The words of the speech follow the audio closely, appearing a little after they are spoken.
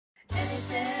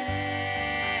anything.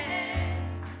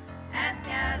 Ask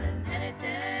Alan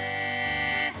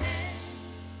anything.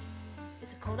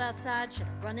 Is it cold outside? Should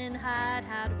I run and hide?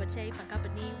 How do I take my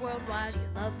company worldwide? Do you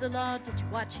love the law? Did you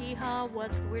watch Hee-Haw?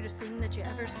 What's the weirdest thing that you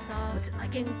ever saw? What's it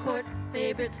like in court?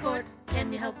 Favorite sport?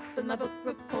 Can you help with my book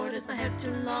report? Is my hair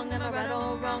too long? Am I right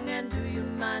or wrong? And do you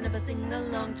mind if I sing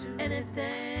along to anything?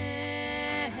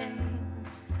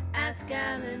 Ask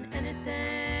Alan anything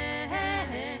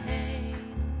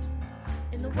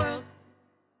in the world.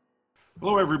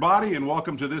 Hello, everybody, and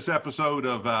welcome to this episode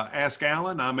of Ask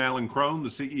Alan. I'm Alan Crone, the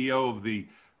CEO of the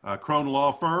Crone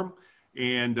Law Firm.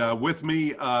 And with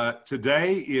me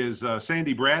today is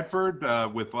Sandy Bradford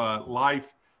with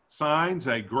Life Signs,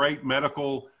 a great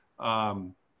medical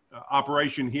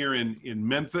operation here in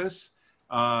Memphis.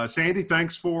 Sandy,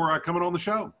 thanks for coming on the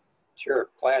show. Sure.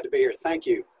 Glad to be here. Thank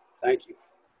you. Thank you.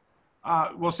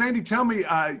 Well, Sandy, tell me,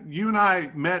 you and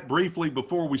I met briefly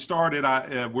before we started.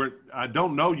 I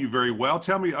don't know you very well.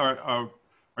 Tell me, are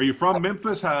you from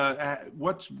Memphis?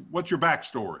 What's your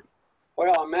backstory?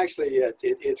 Well, I'm actually,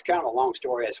 it's kind of a long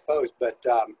story, I suppose, but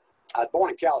I was born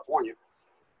in California,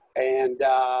 and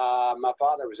my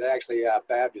father was actually a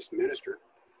Baptist minister,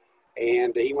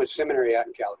 and he went to seminary out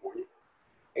in California.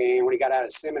 And when he got out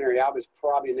of seminary, I was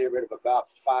probably in the neighborhood of about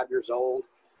 5 years old.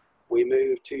 We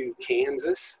moved to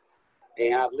Kansas.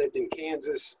 And I've lived in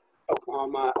Kansas,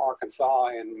 Oklahoma, Arkansas,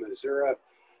 and Missouri,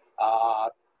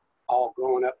 all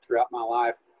growing up throughout my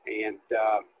life, and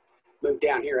moved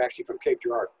down here actually from Cape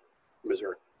Girardeau,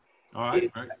 Missouri, All right,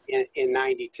 in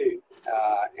 92.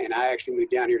 And I actually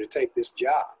moved down here to take this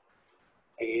job.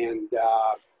 And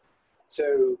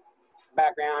so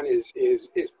background is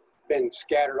been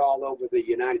scattered all over the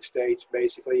United States,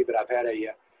 basically, but I've had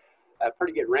a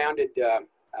pretty good rounded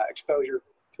exposure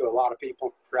to a lot of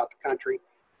people throughout the country,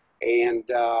 and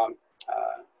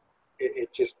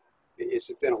it's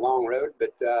been a long road,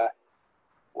 but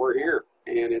we're here,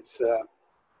 and it's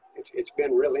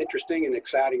been real interesting and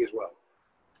exciting as well.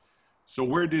 So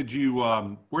where did you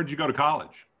go to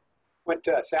college? Went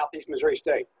to Southeast Missouri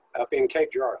State up in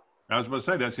Cape Girardeau. I was about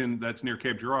to say that's near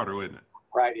Cape Girardeau, isn't it?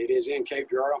 Right, it is in Cape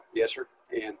Girardeau, yes, sir.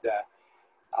 And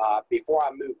before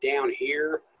I moved down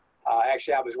here,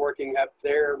 actually, I was working up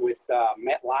there with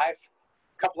MetLife,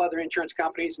 a couple other insurance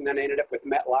companies, and then I ended up with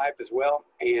MetLife as well,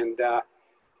 and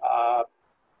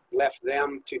left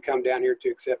them to come down here to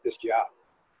accept this job.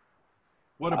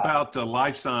 What about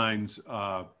Life Signs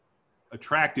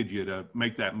attracted you to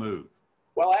make that move?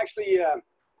 Well, actually,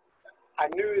 I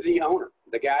knew the owner,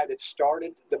 the guy that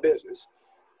started the business.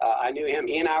 I knew him.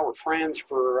 He and I were friends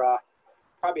for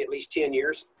probably at least 10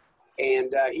 years,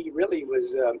 and he really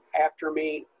was after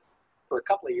me for a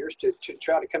couple of years to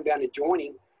try to come down and join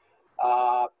him.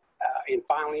 And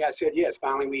finally I said yes.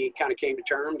 Finally we kind of came to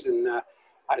terms, and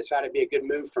I decided it'd be a good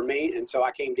move for me. And so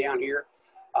I came down here.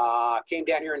 In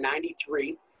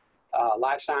 93.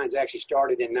 Life Signs actually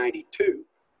started in 92.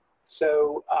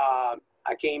 So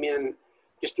I came in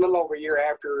just a little over a year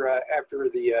after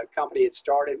the company had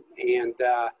started, and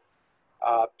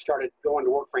started going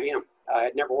to work for him. I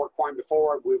had never worked for him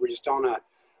before. We were just on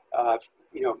a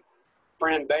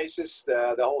friend basis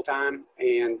the whole time,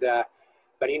 and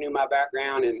but he knew my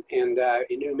background, and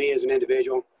he knew me as an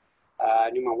individual,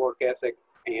 knew my work ethic,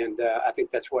 and I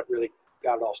think that's what really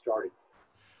got it all started.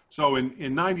 So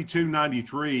in 92,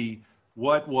 93,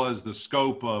 what was the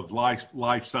scope of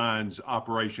Life Signs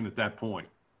operation at that point?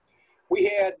 We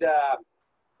had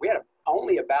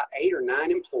only about 8 or 9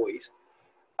 employees.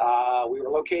 We were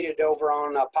located over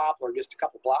on Poplar, just a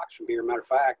couple blocks from here, matter of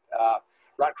fact,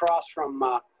 right across from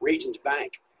Regions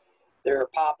Bank. They're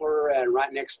Poplar and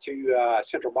right next to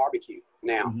Central Barbecue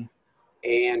now. Mm-hmm.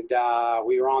 And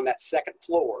we were on that second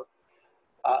floor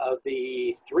of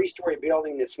the 3-story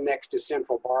building that's next to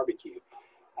Central Barbecue.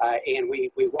 And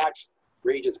we watched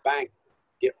Regions Bank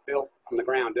get built from the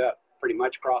ground up pretty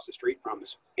much across the street from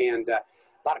us. And a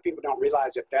lot of people don't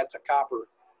realize that that's a copper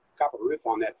roof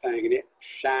on that thing, and it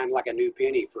shined like a new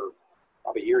penny for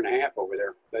probably a year and a half over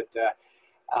there. But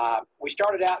we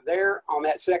started out there on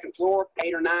that second floor,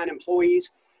 8 or 9 employees.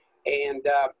 And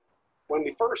when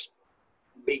we first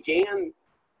began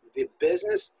the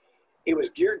business, it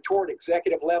was geared toward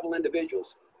executive level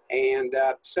individuals, and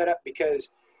set up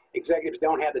because executives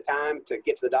don't have the time to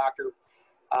get to the doctor.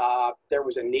 There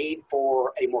was a need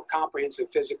for a more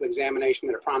comprehensive physical examination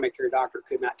that a primary care doctor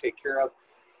could not take care of.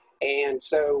 And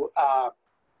so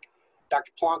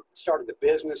Dr. Plunk started the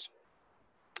business,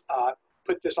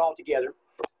 put this all together,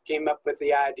 came up with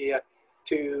the idea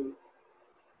to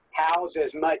house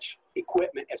as much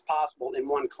equipment as possible in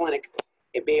one clinic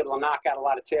and be able to knock out a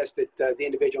lot of tests that the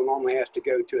individual normally has to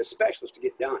go to a specialist to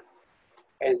get done.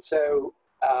 And so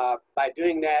by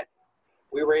doing that,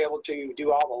 we were able to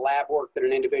do all the lab work that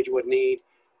an individual would need,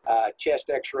 chest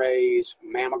x-rays,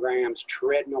 mammograms,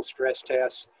 treadmill stress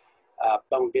tests,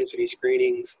 bone density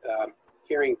screenings,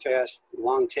 hearing tests,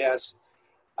 lung tests,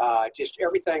 just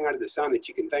everything under the sun that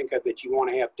you can think of that you want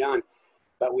to have done.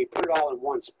 But we put it all in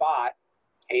one spot,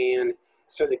 and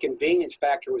so the convenience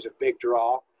factor was a big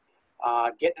draw.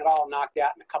 Getting it all knocked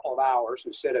out in a couple of hours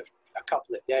instead of a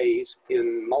couple of days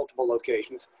in multiple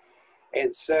locations.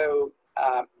 And so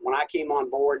when I came on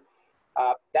board,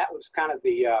 that was kind of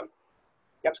the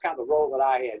role that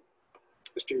I had,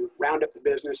 was to round up the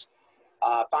business,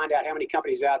 find out how many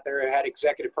companies out there had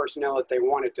executive personnel that they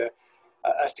wanted to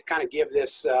us to kind of give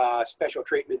this special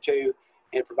treatment to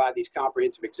and provide these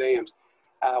comprehensive exams.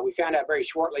 We found out very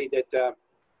shortly that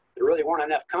there really weren't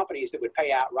enough companies that would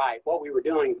pay outright. What we were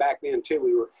doing back then too,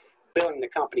 we were billing the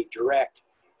company direct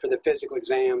for the physical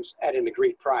exams at an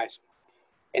agreed price.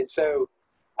 And so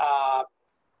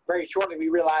very shortly we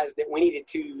realized that we needed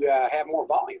to have more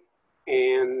volume,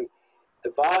 and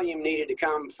the volume needed to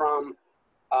come from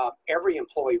every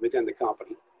employee within the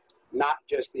company, not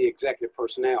just the executive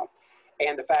personnel,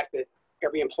 and the fact that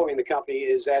every employee in the company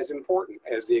is as important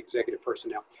as the executive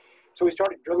personnel. So we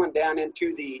started drilling down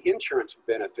into the insurance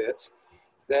benefits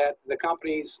that the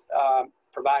companies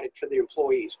provided for the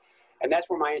employees. And that's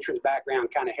where my insurance background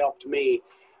kind of helped me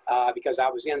because I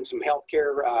was in some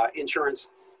healthcare insurance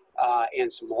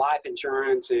and some life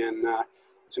insurance and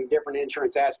some different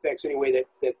insurance aspects anyway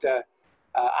that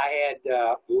I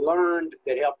had learned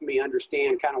that helped me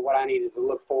understand kind of what I needed to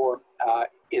look for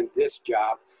in this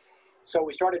job. So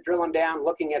we started drilling down,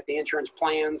 looking at the insurance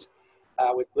plans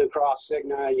with Blue Cross,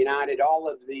 Cigna, United, all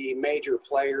of the major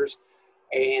players,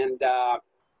 and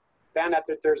found out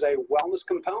that there's a wellness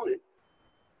component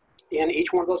in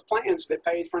each one of those plans that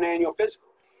pays for an annual physical.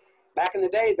 Back in the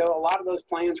day, though, a lot of those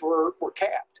plans were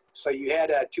capped. So you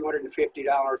had a $250,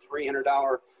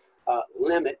 $300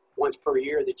 limit once per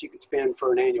year that you could spend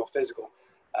for an annual physical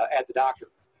at the doctor.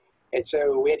 And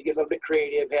so we had to get a little bit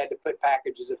creative, had to put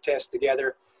packages of tests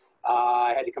together.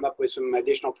 I had to come up with some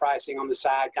additional pricing on the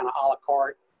side, kind of a la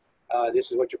carte.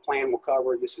 This is what your plan will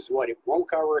cover. This is what it won't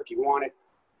cover if you want it.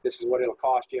 This is what it'll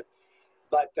cost you.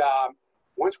 But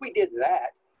once we did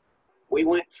that, we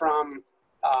went from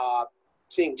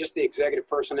seeing just the executive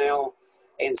personnel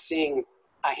and seeing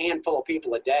a handful of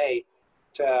people a day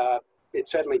to it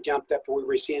suddenly jumped up to we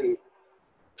were seeing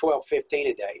 12, 15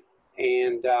 a day.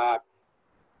 And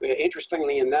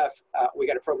interestingly enough, we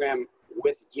got a program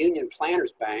with Union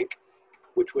Planners Bank,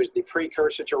 which was the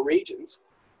precursor to Regions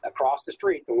across the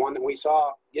street, the one that we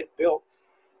saw get built.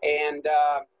 And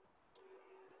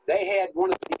they had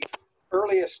one of the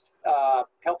earliest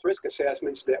health risk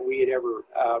assessments that we had ever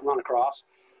run across,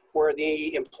 where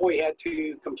the employee had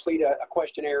to complete a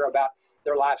questionnaire about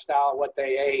their lifestyle, what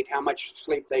they ate, how much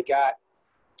sleep they got,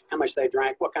 how much they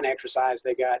drank, what kind of exercise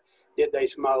they got, did they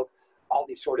smoke, all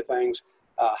these sort of things,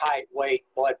 height, weight,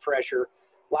 blood pressure,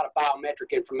 a lot of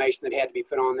biometric information that had to be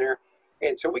put on there.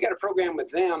 And so we got a program with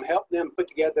them, help them put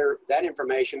together that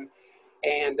information,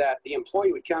 and the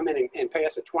employee would come in and pay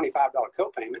us a $25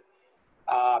 copayment.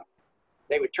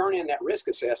 They would turn in that risk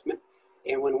assessment,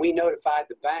 and when we notified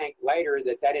the bank later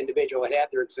that that individual had had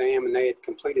their exam and they had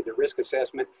completed the risk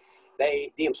assessment,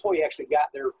 the employee actually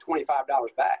got their $25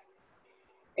 back.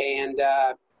 And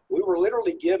we were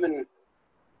literally given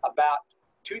about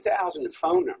 2,000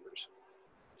 phone numbers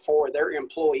for their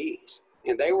employees.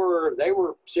 And they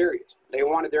were serious. They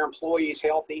wanted their employees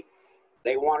healthy.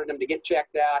 They wanted them to get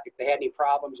checked out. If they had any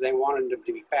problems, they wanted them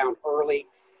to be found early.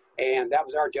 And that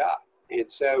was our job. And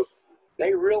so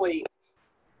they really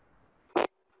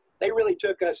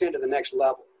took us into the next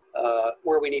level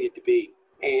where we needed to be.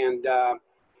 And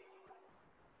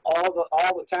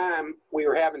all the time we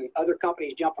were having other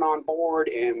companies jumping on board,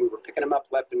 and we were picking them up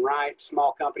left and right,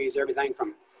 small companies, everything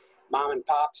from mom and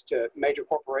pops to major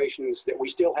corporations that we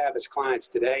still have as clients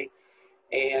today.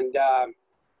 And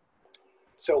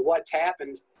so what's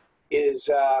happened is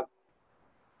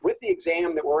with the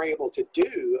exam that we're able to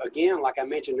do, again, like I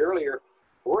mentioned earlier,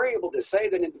 we're able to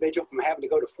save that individual from having to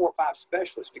go to 4 or 5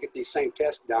 specialists to get these same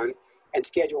tests done and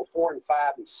schedule 4 and 5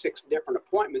 and 6 different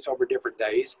appointments over different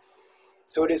days.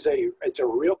 So it's a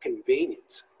real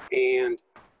convenience. And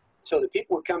so the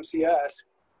people would come see us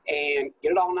and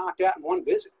get it all knocked out in one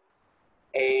visit.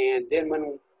 And then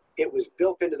when it was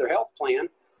built into their health plan,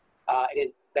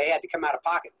 they had to come out of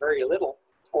pocket very little,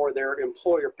 or their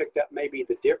employer picked up maybe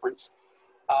the difference.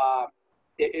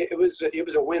 It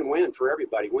was a win-win for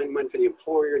everybody, win-win for the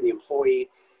employer, the employee,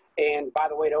 and by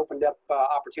the way, it opened up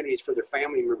opportunities for their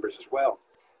family members as well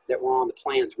that were on the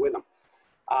plans with them.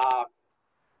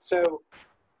 So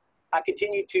I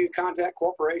continued to contact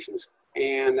corporations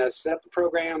and set up the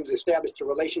programs, establish the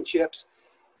relationships,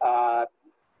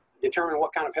 determine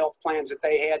what kind of health plans that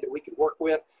they had that we could work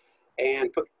with,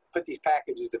 and put these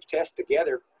packages of tests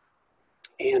together.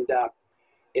 And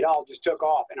it all just took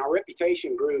off. And our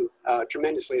reputation grew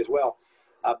tremendously as well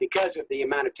because of the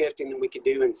amount of testing that we could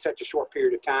do in such a short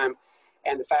period of time,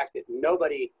 and the fact that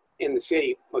nobody in the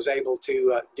city was able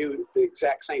to do the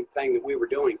exact same thing that we were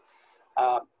doing.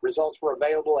 Results were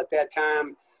available at that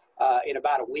time in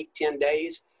about a week, 10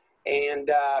 days.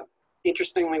 And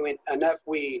interestingly enough,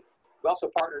 we also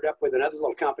partnered up with another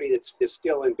little company that's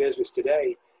still in business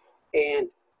today. And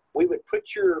we would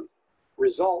put your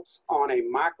results on a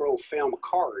microfilm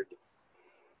card.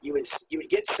 You would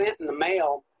get sent in the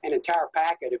mail an entire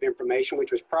packet of information,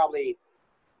 which was probably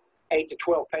 8 to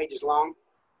 12 pages long.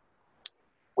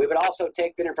 We would also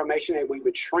take that information and we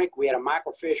would shrink. We had a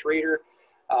microfiche reader,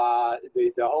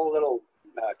 the whole little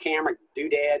camera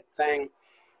doodad thing,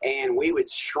 and we would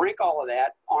shrink all of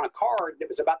that on a card that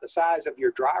was about the size of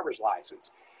your driver's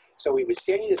license. So we would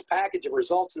send you this package of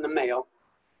results in the mail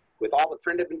with all the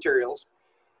printed materials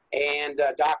and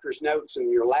doctor's notes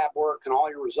and your lab work and all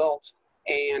your results.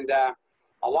 And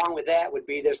along with that would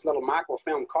be this little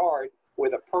microfilm card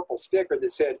with a purple sticker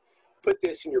that said, put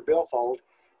this in your billfold.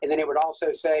 And then it would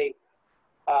also say,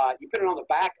 you put it on the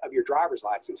back of your driver's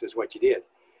license is what you did.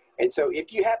 And so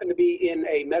if you happen to be in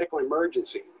a medical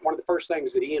emergency, one of the first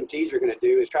things that EMTs are going to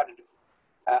do is try to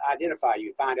identify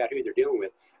you, find out who they're dealing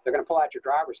with. They're going to pull out your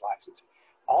driver's license.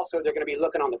 Also, they're going to be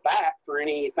looking on the back for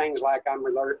any things like I'm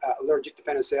allergic to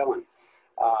penicillin,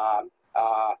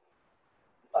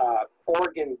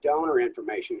 organ donor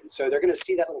information. And so they're going to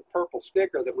see that little purple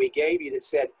sticker that we gave you that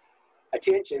said,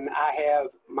 attention, I have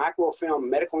microfilm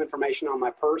medical information on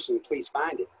my person, please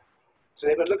find it. So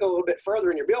they would look a little bit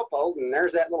further in your billfold, and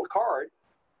there's that little card.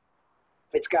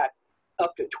 It's got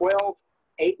up to 12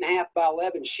 8.5 by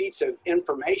 11 sheets of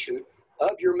information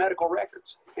of your medical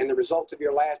records and the results of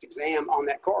your last exam on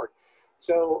that card.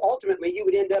 So ultimately, you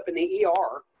would end up in the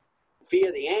ER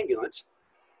via the ambulance,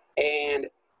 and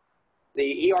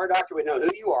the ER doctor would know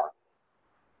who you are.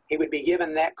 He would be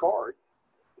given that card.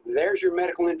 There's your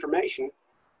medical information.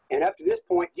 And up to this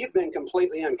point, you've been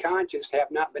completely unconscious,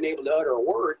 have not been able to utter a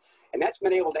word, and that's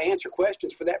been able to answer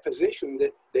questions for that physician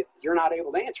that you're not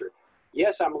able to answer.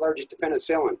 Yes, I'm allergic to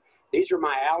penicillin. These are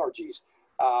my allergies.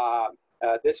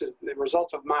 This is the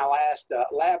results of my last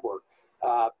lab work.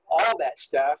 All that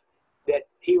stuff that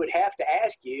he would have to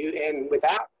ask you, and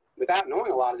without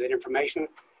knowing a lot of that information,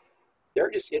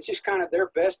 it's just kind of their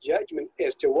best judgment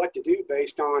as to what to do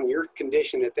based on your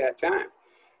condition at that time.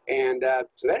 And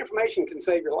so that information can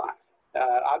save your life.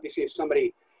 Obviously, if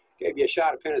somebody gave you a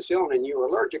shot of penicillin and you were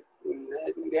allergic,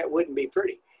 that wouldn't be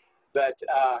pretty. But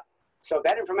so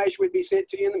that information would be sent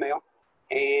to you in the mail,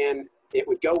 and it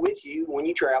would go with you when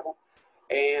you travel.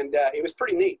 And it was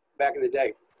pretty neat back in the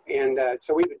day. And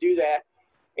so we would do that.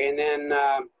 And then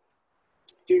a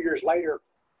few years later,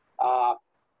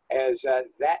 as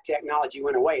that technology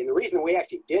went away, and the reason we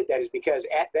actually did that is because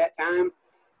at that time,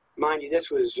 mind you, this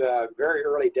was very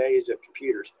early days of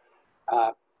computers.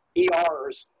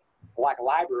 ERs, like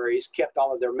libraries, kept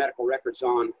all of their medical records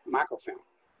on microfilm.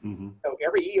 Mm-hmm. So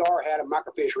every ER had a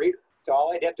microfiche reader. So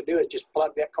all they'd have to do is just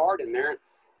plug that card in there, and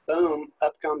boom,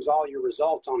 up comes all your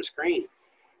results on a screen.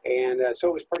 And so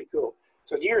it was pretty cool.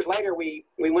 So years later, we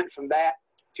went from that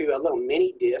to a little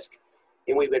mini disc,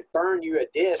 and we would burn you a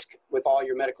disc with all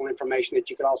your medical information that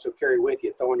you could also carry with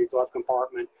you, throw in your glove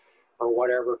compartment or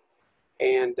whatever.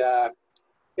 And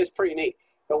it's pretty neat.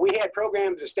 But we had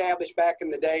programs established back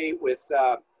in the day with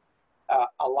a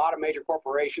lot of major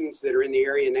corporations that are in the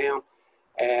area now.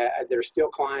 They're still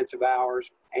clients of ours.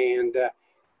 And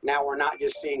now we're not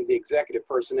just seeing the executive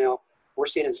personnel. We're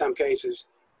seeing in some cases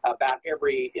about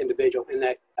every individual in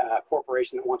that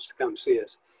corporation that wants to come see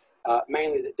us,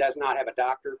 mainly that does not have a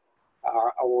doctor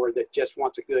or that just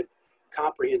wants a good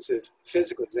comprehensive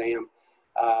physical exam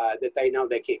that they know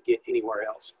they can't get anywhere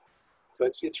else. So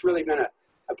it's really been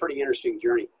a pretty interesting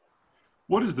journey.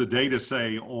 What does the data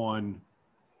say on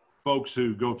folks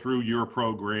who go through your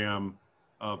program,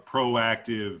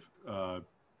 proactive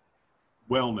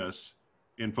wellness,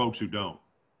 and folks who don't?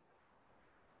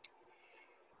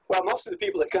 Well, most of the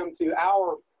people that come through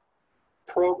our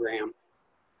program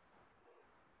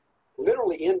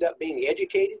literally end up being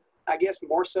educated, I guess,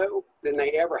 more so than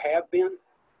they ever have been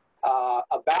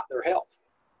about their health.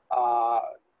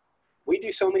 We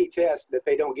do so many tests that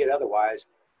they don't get otherwise.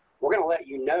 We're going to let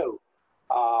you know,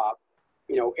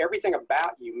 everything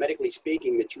about you, medically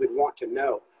speaking, that you would want to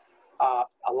know.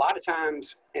 A lot of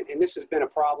times, and this has been a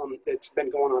problem that's been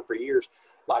going on for years,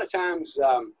 a lot of times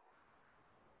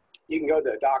you can go to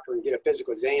the doctor and get a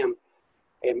physical exam,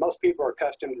 and most people are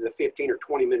accustomed to the 15 or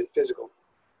 20-minute physical.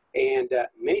 And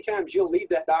many times you'll leave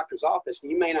that doctor's office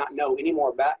and you may not know any more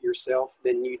about yourself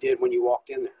than you did when you walked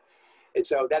in there. And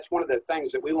so that's one of the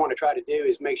things that we want to try to do,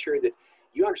 is make sure that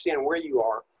you understand where you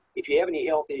are. If you have any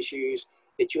health issues,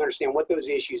 that you understand what those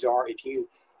issues are.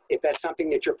 If that's something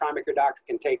that your primary care doctor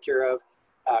can take care of,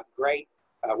 great.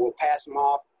 We'll pass them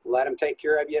off, let them take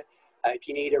care of you. If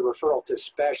you need a referral to a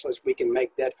specialist, we can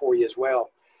make that for you as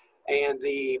well. And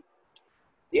the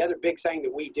other big thing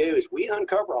that we do is we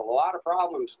uncover a lot of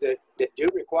problems that do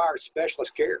require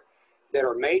specialist care, that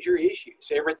are major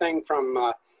issues. Everything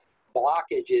from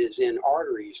blockages in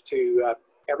arteries to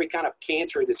every kind of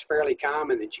cancer that's fairly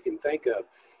common that you can think of: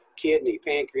 kidney,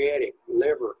 pancreatic,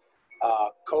 liver,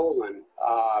 colon,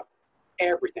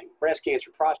 everything, breast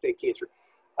cancer, prostate cancer.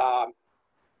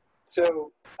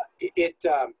 So it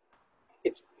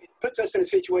puts us in a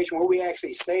situation where we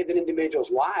actually save an individual's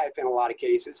life in a lot of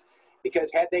cases,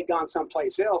 because had they gone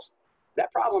someplace else,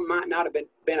 that problem might not have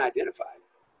been identified.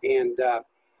 And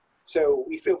so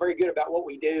we feel very good about what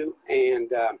we do,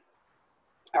 and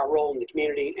our role in the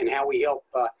community, and how we help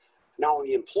not only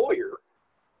the employer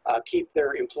keep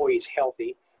their employees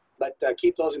healthy, but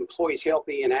keep those employees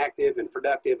healthy and active and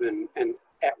productive and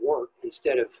at work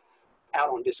instead of out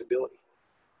on disability.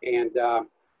 And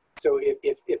so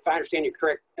if I understand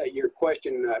your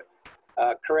question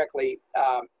correctly,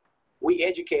 we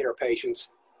educate our patients.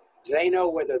 They know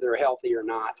whether they're healthy or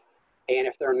not. And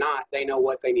if they're not, they know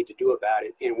what they need to do about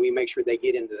it. And we make sure they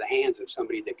get into the hands of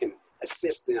somebody that can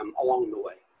assist them along the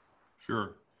way.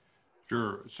 Sure.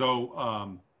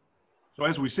 So, so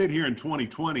as we sit here in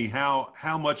 2020,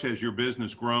 how much has your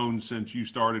business grown since you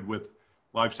started with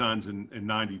Life Signs in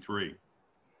 93?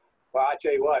 Well, I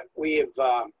tell you what, we've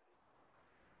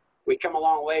come a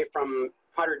long way from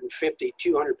 150,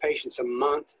 200 patients a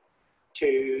month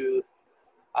to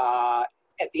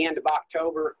at the end of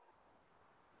October,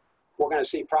 we're going to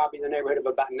see probably in the neighborhood of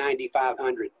about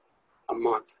 9,500 a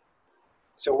month.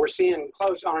 So we're seeing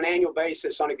close on an annual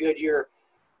basis on a good year,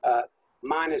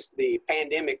 minus the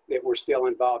pandemic that we're still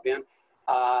involved in.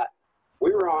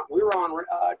 We were on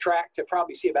track to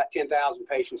probably see about 10,000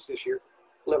 patients this year,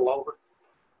 a little over.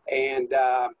 And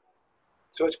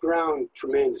so it's grown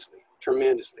tremendously.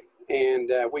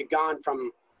 And we've gone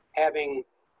from having,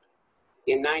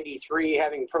 in 93,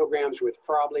 having programs with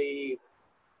probably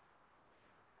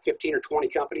 15 or 20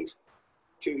 companies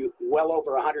to well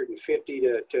over 150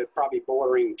 to probably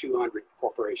bordering 200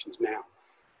 corporations now.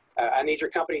 And these are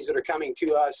companies that are coming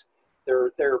to us.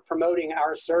 They're promoting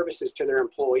our services to their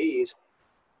employees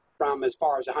from as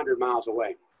far as 100 miles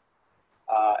away.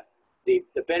 The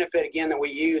benefit, again, that we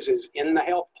use is in the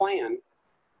health plan.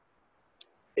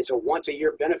 It's a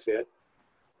once-a-year benefit.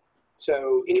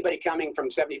 So anybody coming from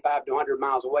 75 to 100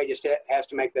 miles away just has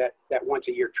to make that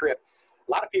once-a-year trip.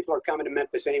 A lot of people are coming to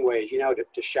Memphis anyways,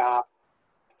 to shop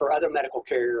for other medical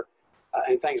care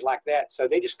and things like that. So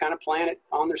they just kind of plan it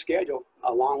on their schedule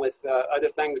along with other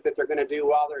things that they're going to do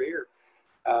while they're here.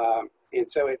 And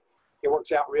so it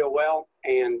works out real well.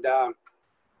 And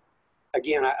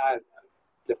again,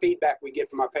 the feedback we get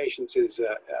from our patients is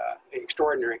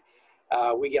extraordinary.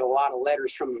 We get a lot of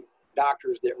letters from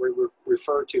doctors that we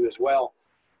refer to as well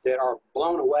that are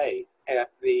blown away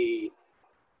at the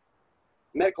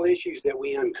medical issues that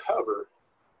we uncover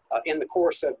in the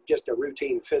course of just a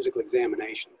routine physical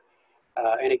examination.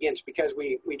 And again, it's because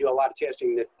we do a lot of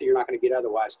testing that you're not going to get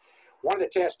otherwise. One of the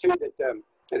tests, too,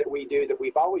 that we do, that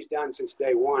we've always done since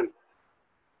day one,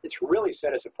 it's really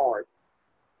set us apart,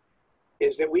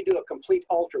 is that we do a complete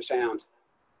ultrasound.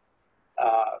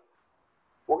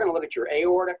 We're going to look at your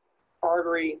aortic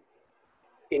artery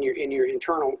in your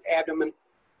internal abdomen,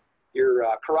 your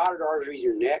carotid arteries,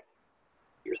 your neck,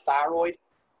 your thyroid,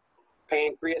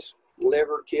 pancreas,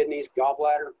 liver, kidneys,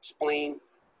 gallbladder, spleen,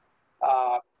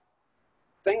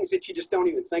 things that you just don't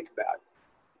even think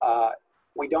about.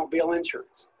 We don't bill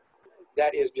insurance.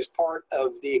 That is just part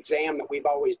of the exam that we've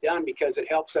always done because it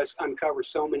helps us uncover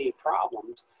so many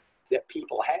problems that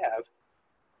people have.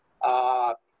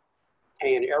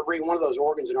 And every one of those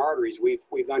organs and arteries,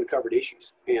 we've uncovered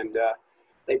issues, and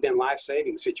they've been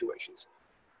life-saving situations.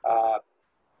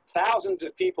 Thousands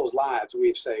of people's lives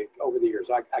we've saved over the years.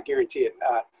 I guarantee it.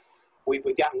 We've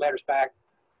gotten letters back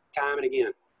time and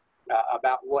again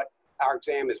about what our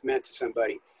exam has meant to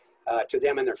somebody, to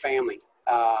them and their family,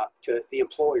 to the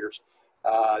employers.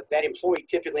 That employee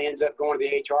typically ends up going to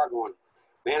the HR going,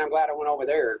 man, I'm glad I went over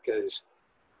there because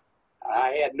I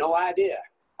had no idea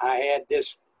I had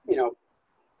this,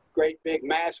 great big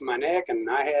mass in my neck, and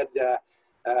I had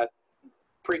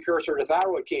precursor to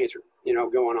thyroid cancer,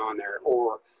 going on there,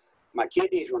 or my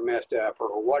kidneys were messed up,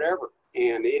 or whatever.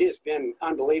 And it has been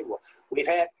unbelievable. We've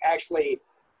had actually,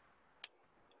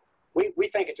 we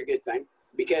think it's a good thing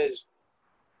because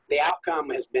the outcome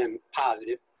has been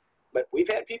positive, but we've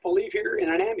had people leave here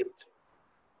in an ambulance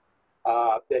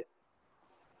that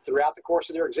throughout the course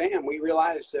of their exam, we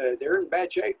realized they're in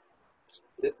bad shape.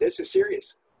 This is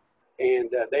serious.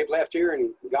 And they've left here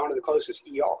and gone to the closest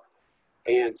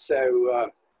ER. And so,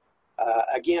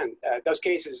 again, those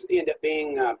cases end up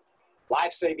being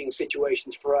life-saving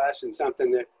situations for us, and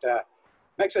something that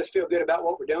makes us feel good about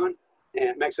what we're doing, and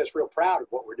it makes us real proud of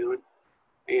what we're doing.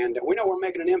 And we know we're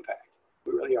making an impact.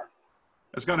 We really are.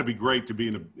 That's got to be great to be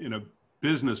in a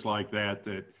business like that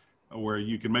where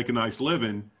you can make a nice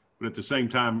living, but at the same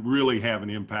time really have an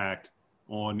impact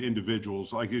on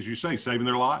individuals, like, as you say, saving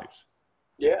their lives.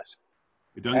 Yes.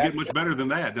 It doesn't get much better than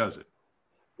that, does it?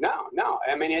 No.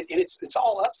 I mean, it's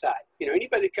all upside.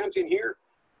 Anybody that comes in here,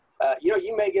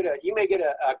 you may get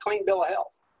a clean bill of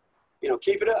health.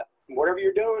 Keep it up. Whatever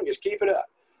you're doing, just keep it up.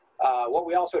 What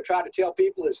we also try to tell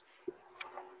people is,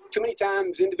 too many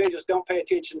times individuals don't pay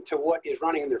attention to what is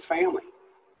running in their family,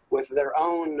 with their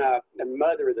own their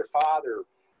mother, their father,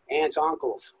 aunts,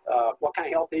 uncles. What kind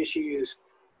of health issues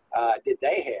did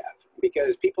they have?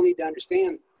 Because people need to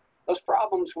understand those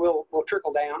problems will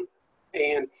trickle down,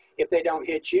 and if they don't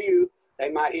hit you,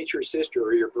 they might hit your sister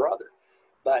or your brother.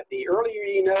 But the earlier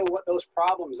you know what those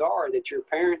problems are that your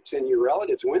parents and your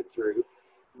relatives went through,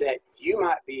 that you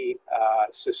might be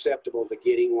susceptible to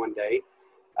getting one day,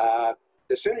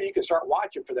 the sooner you can start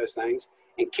watching for those things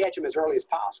and catch them as early as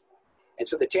possible. And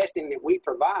so the testing that we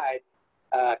provide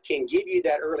can give you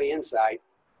that early insight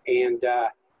and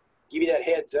give you that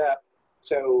heads up.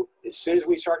 So as soon as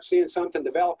we start seeing something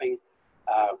developing,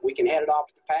 we can head it off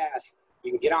at the pass.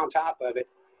 You can get on top of it,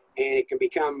 and it can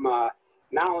become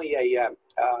not only a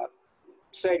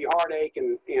save you heartache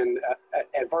and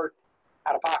avert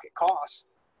out-of-pocket costs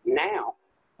now,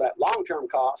 but long-term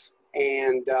costs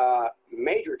and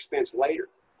major expense later.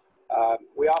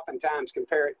 We oftentimes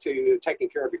compare it to taking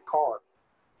care of your car.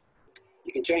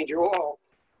 You can change your oil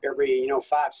every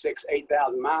 5, 6,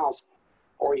 8,000 miles,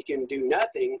 or you can do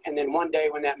nothing, and then one day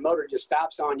when that motor just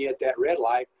stops on you at that red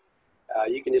light,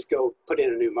 you can just go put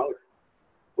in a new motor.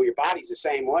 Well, your body's the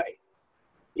same way.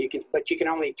 But you can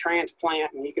only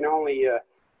transplant, and you can only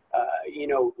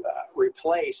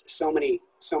replace so many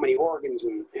organs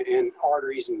and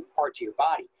arteries and parts of your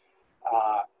body.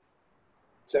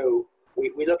 So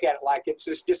we look at it like it's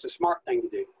just a smart thing to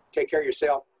do. Take care of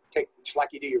yourself, just like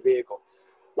you do your vehicle.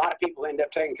 A lot of people end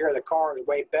up taking care of the cars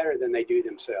way better than they do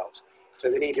themselves. So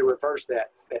they need to reverse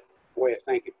that way of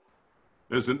thinking.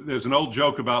 There's an old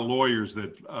joke about lawyers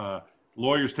that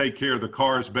lawyers take care of the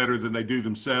cars better than they do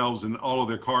themselves, and all of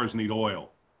their cars need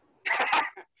oil.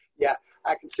 Yeah,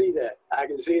 I can see that.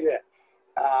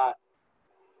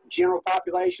 General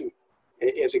population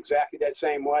is exactly that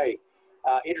same way.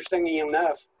 Interestingly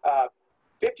enough,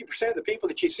 50% of the people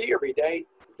that you see every day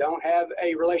don't have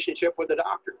a relationship with a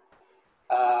doctor.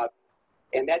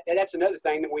 And that's another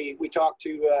thing that we talk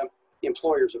to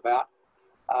employers about,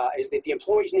 is that the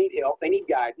employees need help. They need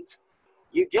guidance.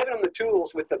 You've given them the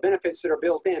tools with the benefits that are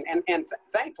built in. And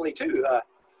thankfully, too,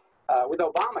 with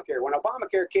Obamacare, when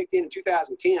Obamacare kicked in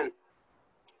 2010,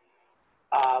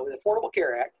 with the Affordable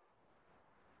Care Act,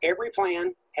 every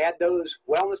plan had those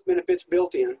wellness benefits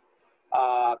built in,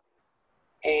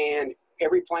 and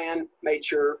every plan made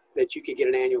sure that you could get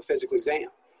an annual physical exam.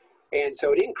 And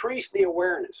so it increased the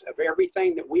awareness of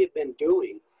everything that we had been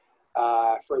doing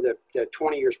for the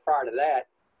 20 years prior to that,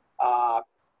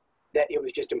 that it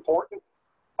was just important.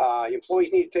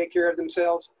 Employees need to take care of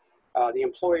themselves. The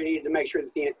employer needed to make sure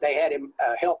that they had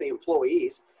healthy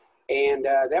employees. And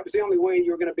that was the only way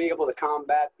you were going to be able to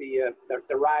combat the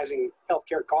rising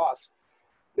healthcare costs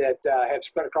that have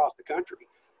spread across the country.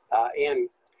 And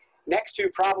next to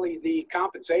probably the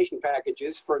compensation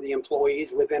packages for the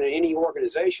employees within any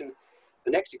organization,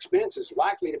 the next expense is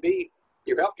likely to be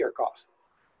your healthcare costs.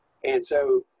 And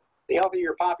so the healthier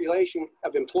your population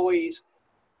of employees,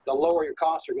 the lower your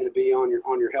costs are going to be on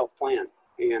your health plan.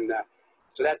 And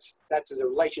so that's a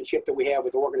relationship that we have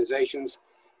with organizations,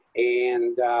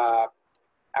 and our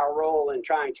role in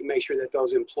trying to make sure that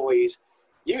those employees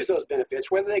use those benefits,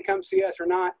 whether they come see us or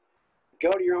not.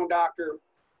 Go to your own doctor,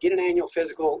 get an annual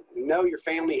physical, know your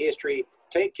family history,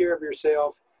 take care of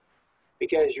yourself,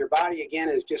 because your body, again,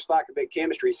 is just like a big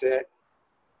chemistry set.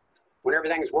 When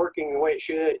everything's working the way it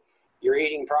should, you're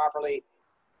eating properly,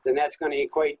 then that's going to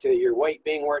equate to your weight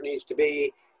being where it needs to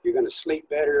be. You're going to sleep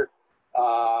better.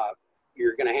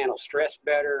 You're going to handle stress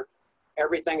better.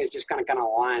 Everything is just going to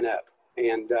line up.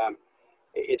 And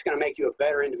it's going to make you a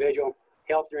better individual,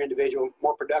 healthier individual,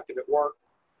 more productive at work,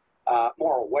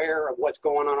 more aware of what's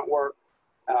going on at work.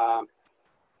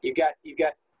 You've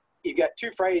got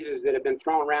two phrases that have been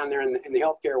thrown around there in the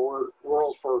healthcare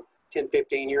world for 10,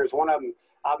 15 years. One of them,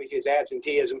 obviously, is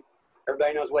absenteeism.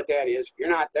 Everybody knows what that is. You're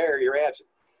not there, you're absent.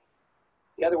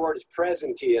 The other word is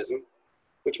presenteeism,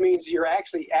 which means you're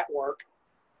actually at work,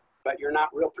 but you're not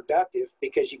real productive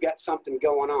because you got something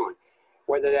going on,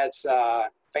 whether that's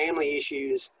family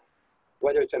issues,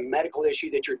 whether it's a medical issue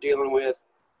that you're dealing with,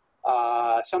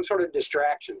 some sort of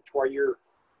distraction to where you're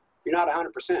not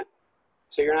 100%.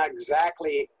 So you're not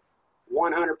exactly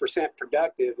 100%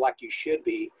 productive like you should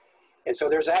be. And so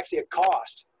there's actually a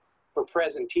cost for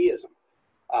presenteeism.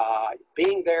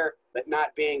 Being there, but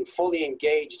not being fully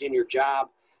engaged in your job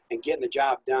and getting the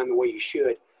job done the way you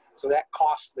should. So that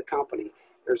costs the company.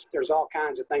 There's all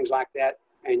kinds of things like that,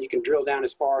 and you can drill down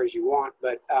as far as you want,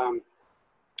 but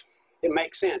it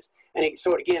makes sense. And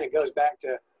so again, it goes back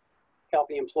to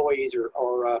healthy employees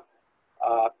or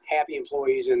happy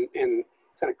employees, and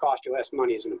it's going to cost you less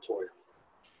money as an employer.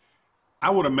 I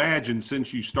would imagine,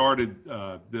 since you started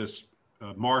this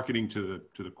marketing to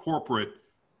the corporate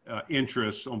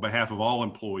interests on behalf of all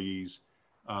employees,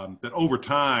 that over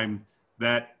time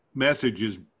that message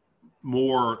is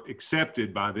more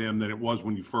accepted by them than it was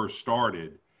when you first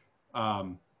started.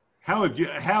 How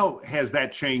has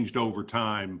that changed over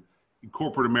time in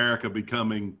corporate America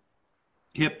becoming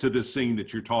hip to this scene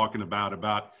that you're talking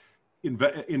about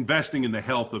investing in the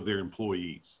health of their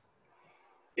employees?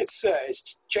 It's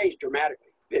changed dramatically.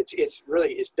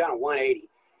 It's done a 180.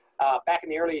 Back in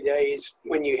the early days,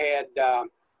 when you had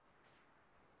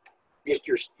just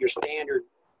your standard,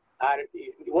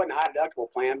 it wasn't a high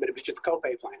deductible plan, but it was just a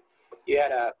copay plan. You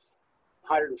had a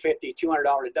 $150, $200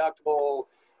 deductible.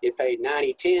 You paid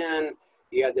 $90.10.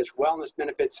 You had this wellness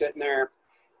benefit sitting there.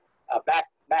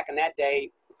 Back in that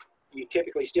day, you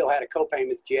typically still had a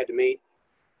copayment that you had to meet,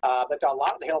 but a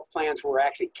lot of the health plans were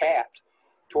actually capped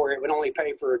to where it would only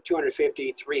pay for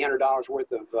 $250, $300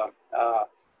 worth of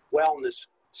wellness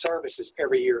services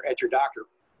every year at your doctor.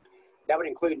 That would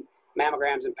include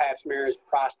mammograms and pap smears,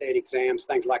 prostate exams,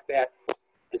 things like that.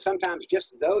 And sometimes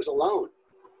just those alone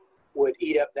would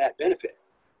eat up that benefit.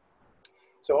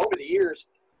 So over the years,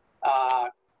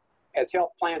 as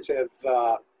health plans have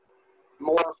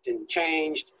morphed and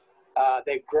changed,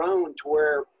 they've grown to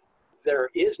where there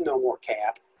is no more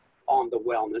cap on the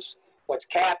wellness. What's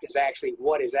capped is actually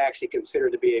what is actually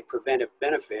considered to be a preventive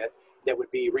benefit that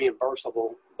would be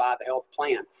reimbursable by the health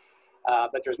plan.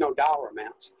 But there's no dollar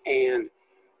amounts. And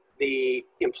the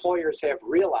employers have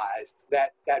realized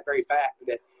that very fact,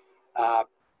 that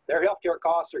their healthcare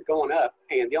costs are going up,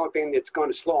 and the only thing that's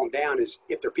going to slow them down is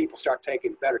if their people start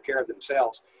taking better care of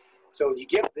themselves. So you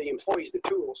give the employees the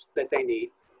tools that they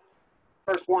need.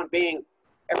 First one being,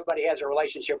 everybody has a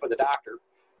relationship with a doctor.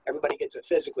 Everybody gets a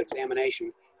physical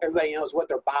examination. Everybody knows what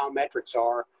their biometrics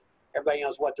are. Everybody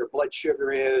knows what their blood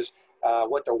sugar is,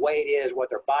 what their weight is, what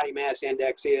their body mass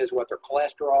index is, what their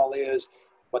cholesterol is,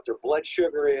 what their blood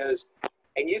sugar is.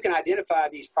 And you can identify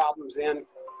these problems then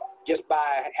just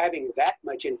by having that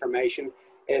much information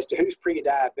as to who's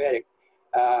pre-diabetic.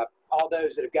 All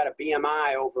those that have got a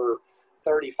BMI over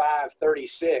 35,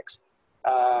 36,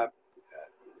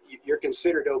 you're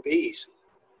considered obese.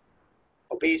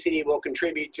 Obesity will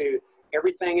contribute to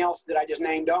everything else that I just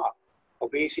named off.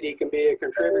 Obesity can be a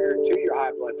contributor to your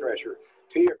high blood pressure,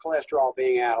 to your cholesterol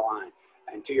being out of line,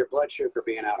 and to your blood sugar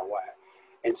being out of whack.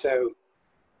 And so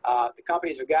the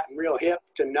companies have gotten real hip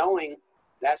to knowing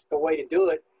that's the way to do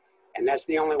it, and that's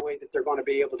the only way that they're going to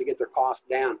be able to get their costs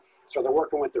down. So they're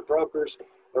working with their brokers,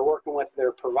 they're working with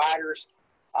their providers,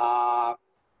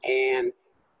 and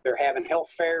they're having health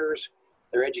fairs,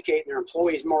 they're educating their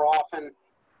employees more often,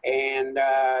 and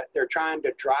they're trying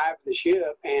to drive the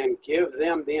ship and give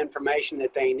them the information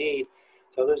that they need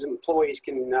so those employees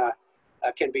can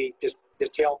be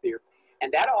just healthier.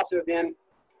 And that also then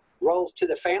rolls to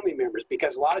the family members,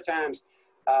 because a lot of times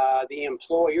the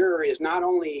employer is not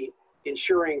only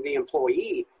insuring the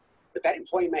employee, but that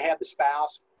employee may have the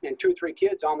spouse and 2 or 3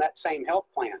 kids on that same health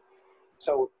plan.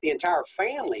 So the entire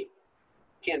family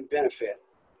can benefit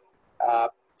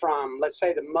from, let's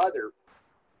say, the mother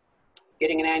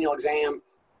getting an annual exam,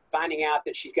 finding out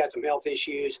that she's got some health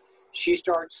issues. She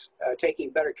starts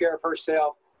taking better care of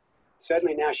herself.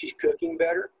 Suddenly now she's cooking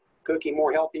better, cooking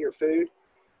more healthier food,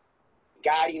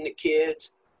 guiding the kids,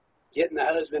 getting the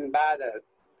husband by the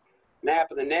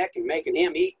nape of the neck and making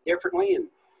him eat differently, and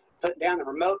putting down the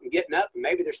remote and getting up, and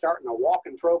maybe they're starting a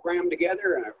walking program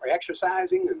together or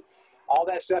exercising, and all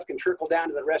that stuff can trickle down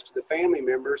to the rest of the family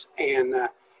members. And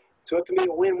so it can be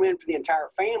a win-win for the entire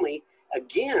family.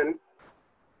 Again,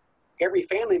 every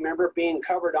family member being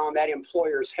covered on that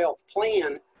employer's health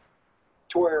plan,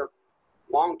 to where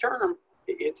long-term,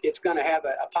 it's going to have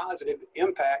a positive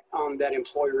impact on that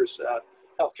employer's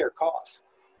healthcare costs.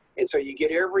 And so you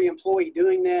get every employee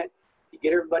doing that. You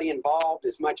get everybody involved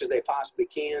as much as they possibly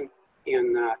can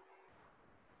in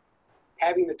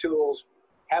having the tools,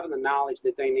 having the knowledge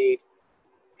that they need,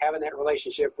 having that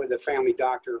relationship with a family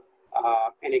doctor,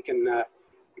 and it can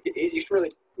it just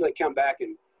really come back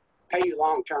and pay you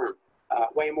long-term,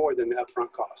 way more than the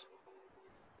upfront cost.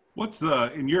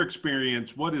 In your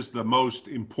experience, what is the most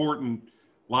important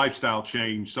lifestyle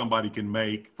change somebody can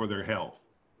make for their health?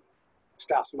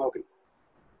 Stop smoking.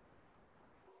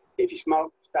 If you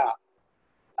smoke, stop.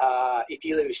 If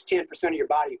you lose 10% of your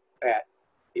body fat,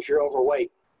 if you're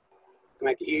overweight, it can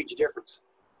make a huge difference.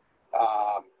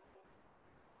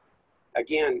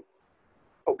 Again,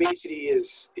 obesity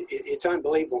it's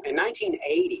unbelievable. In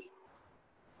 1980,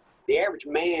 the average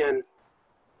man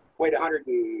weighed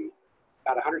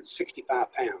about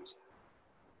 165 pounds.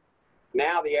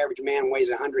 Now the average man weighs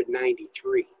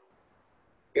 193.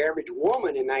 The average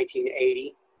woman in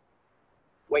 1980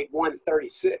 weighed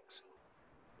 136.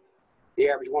 The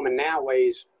average woman now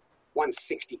weighs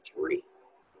 163.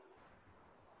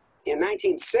 In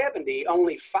 1970,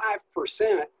 only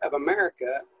 5% of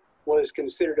America was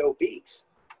considered obese.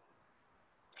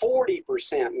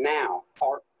 40% now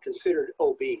are considered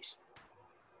obese.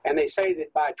 And they say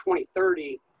that by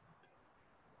 2030,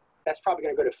 that's probably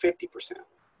going to go to 50%.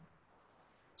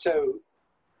 So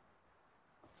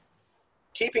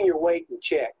keeping your weight in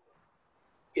check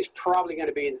is probably going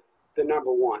to be the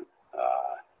number one,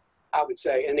 I would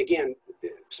say. And again,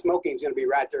 smoking is going to be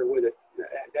right there with it.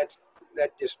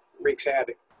 That just wreaks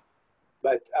havoc.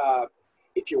 But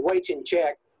if your weight's in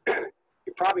check,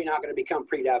 you're probably not going to become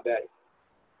pre-diabetic.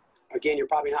 Again, you're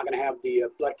probably not going to have the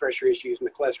blood pressure issues and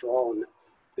the cholesterol and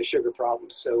the sugar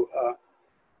problems. So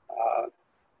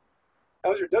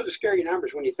those are scary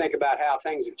numbers when you think about how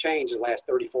things have changed the last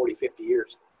 30, 40, 50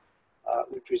 years,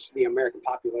 which was the American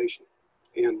population.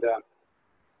 And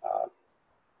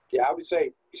yeah, I would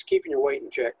say just keeping your weight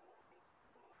in check.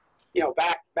 You know,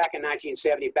 back in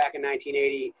 1970, back in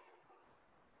 1980,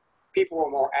 people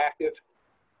were more active.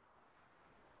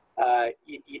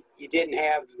 You didn't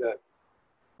have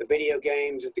the video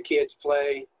games that the kids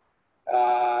play.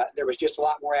 There was just a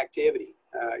lot more activity.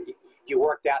 You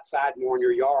worked outside more in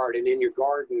your yard and in your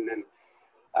garden, and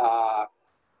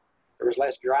there was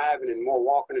less driving and more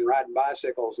walking and riding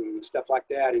bicycles and stuff like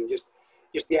that. And just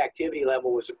the activity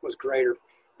level was greater.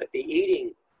 But the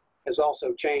eating has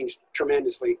also changed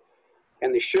tremendously.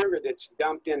 And the sugar that's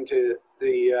dumped into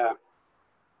the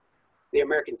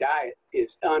American diet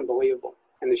is unbelievable.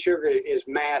 And the sugar is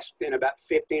masked in about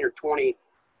 15 or 20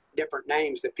 different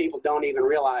names that people don't even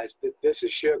realize that this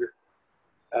is sugar.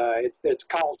 It's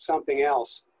called something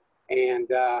else. And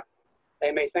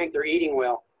they may think they're eating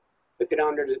well, but they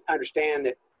don't understand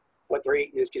that what they're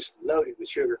eating is just loaded with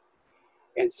sugar.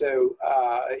 And so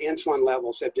insulin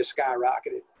levels have just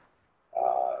skyrocketed.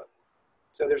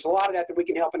 So there's a lot of that we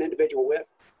can help an individual with.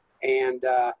 And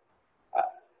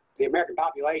the American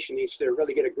population needs to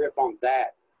really get a grip on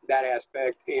that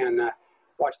aspect and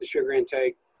watch the sugar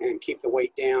intake and keep the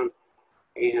weight down.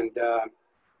 And the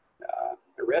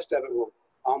rest of it will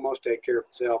almost take care of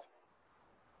itself.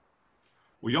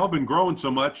 Well, y'all been growing so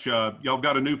much. Y'all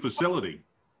got a new facility.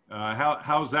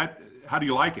 How's that? How do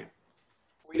you like it?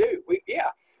 We do.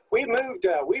 We moved.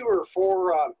 We were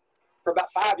for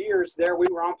about 5 years there. We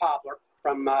were on Poplar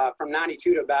from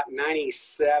 92 to about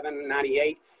 97,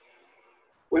 98.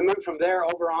 We moved from there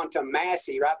over onto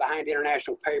Massey, right behind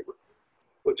International Paper,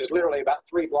 which is literally about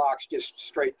 3 blocks just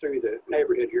straight through the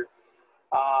neighborhood here.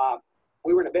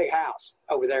 We were in a big house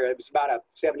over there. It was about a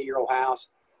 70-year-old house.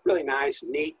 Really nice,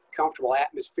 neat, comfortable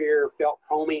atmosphere, felt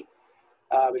homey.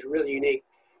 It was really unique.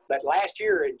 But last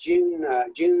year in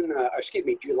July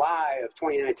of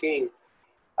 2019,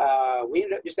 we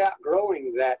ended up just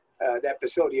outgrowing that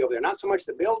facility over there. Not so much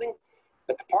the building,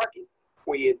 but the parking.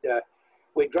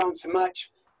 We'd grown so much.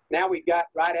 Now we've got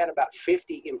right at about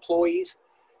 50 employees,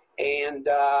 and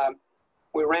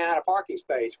we ran out of parking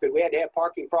space. But we had to have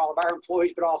parking for all of our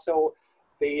employees, but also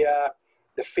the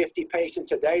 50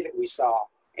 patients a day that we saw.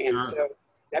 And Sure. So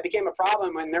that became a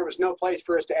problem when there was no place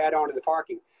for us to add on to the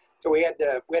parking. So we had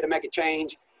to make a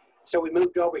change. So we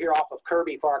moved over here off of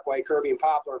Kirby Parkway, Kirby and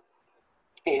Poplar,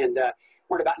 and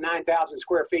we're at about 9,000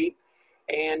 square feet.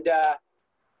 And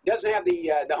doesn't have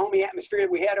the homey atmosphere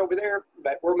that we had over there,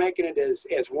 but we're making it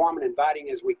as warm and inviting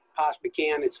as we possibly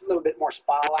can. It's a little bit more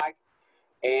spa-like.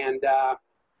 And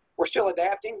we're still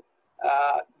adapting,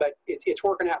 but it's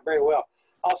working out very well.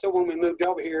 Also, when we moved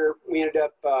over here, we ended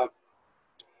up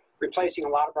replacing a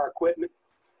lot of our equipment,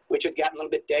 which had gotten a little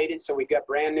bit dated. So we've got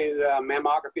brand new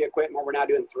mammography equipment. We're now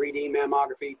doing 3D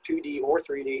mammography, 2D or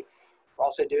 3D. We're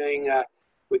also doing,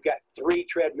 we've got 3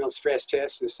 treadmill stress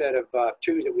tests instead of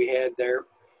 2 that we had there.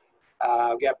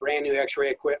 We've got brand new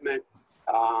x-ray equipment.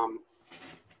 Got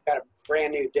a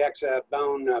brand new DEXA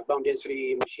bone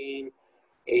density machine.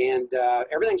 And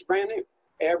everything's brand new.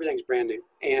 Everything's brand new.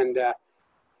 And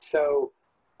so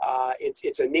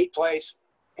it's a neat place.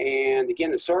 And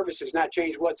again, the service has not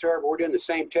changed whatsoever. We're doing the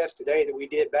same test today that we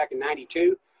did back in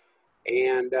 '92,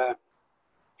 and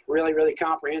really, really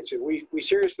comprehensive. We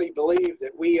seriously believe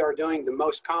that we are doing the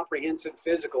most comprehensive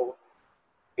physical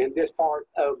in this part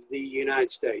of the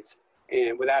United States,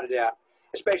 and without a doubt,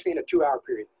 especially in a 2-hour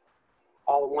period,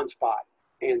 all in one spot.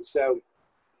 And so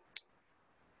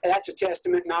that's a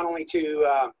testament not only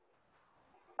to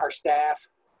our staff.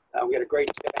 We got a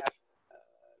great staff,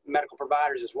 medical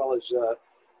providers, as well as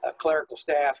clerical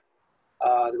staff,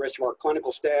 the rest of our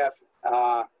clinical staff,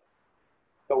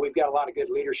 but we've got a lot of good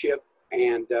leadership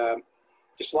and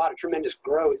just a lot of tremendous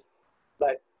growth.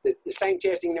 But the same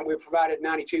testing that we provided in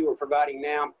 '92, we're providing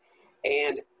now,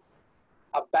 and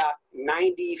about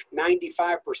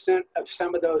 95% of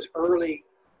some of those early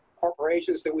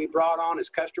corporations that we brought on as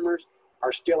customers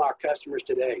are still our customers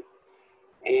today.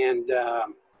 And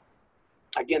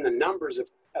again, the numbers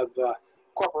of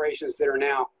corporations that are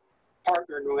now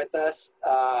partnering with us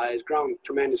has grown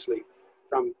tremendously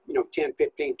from 10,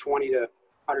 15, 20 to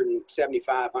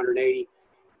 175, 180,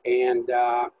 and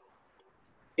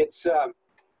it's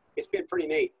been pretty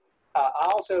neat.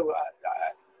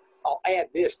 I'll add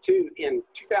this too. In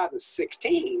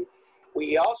 2016,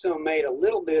 we also made a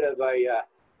little bit of a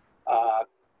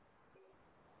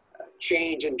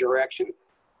change in direction.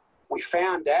 We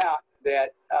found out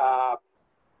that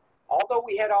although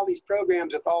we had all these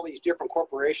programs with all these different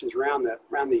corporations around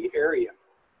the area,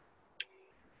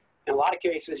 in a lot of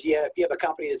cases, you have a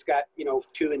company that's got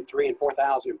 2 and 3 and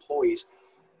 4,000 employees.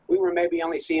 We were maybe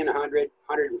only seeing 100,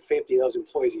 150 of those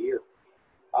employees a year.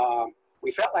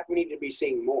 We felt like we needed to be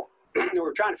seeing more. We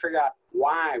were trying to figure out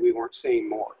why we weren't seeing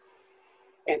more.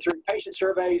 And through patient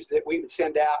surveys that we would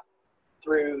send out,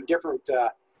 through different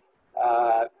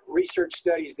research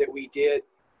studies that we did,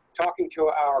 talking to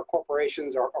our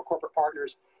corporations, our corporate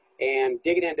partners, and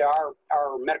digging into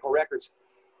our medical records,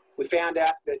 we found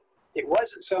out that it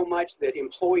wasn't so much that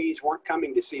employees weren't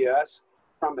coming to see us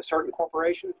from a certain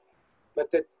corporation,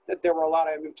 but that there were a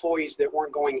lot of employees that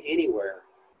weren't going anywhere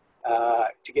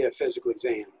to get a physical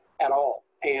exam at all.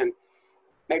 And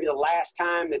maybe the last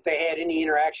time that they had any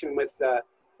interaction with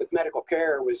medical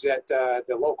care was at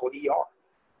the local ER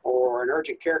or an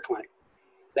urgent care clinic.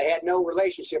 They had no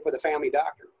relationship with a family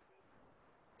doctor.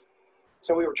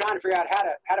 So we were trying to figure out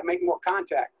how to make more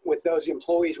contact with those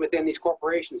employees within these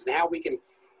corporations and how we can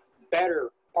better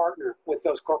partner with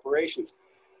those corporations.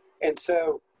 And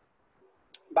so,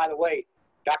 by the way,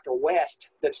 Dr. West,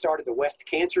 that started the West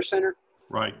Cancer Center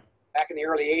right back in the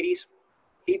early 80s,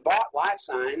 he bought Life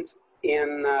Signs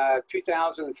in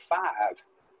 2005,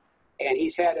 and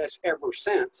he's had us ever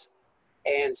since.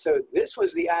 And so this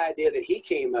was the idea that he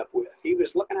came up with. He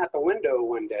was looking out the window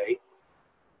one day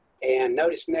and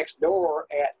noticed next door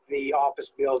at the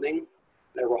office building,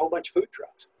 there were a whole bunch of food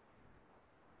trucks.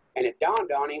 And it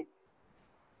dawned on him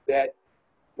that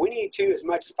we need to, as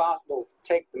much as possible,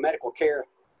 take the medical care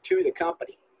to the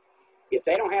company. If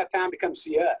they don't have time to come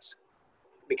see us,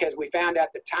 because we found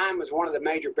out that time was one of the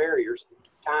major barriers,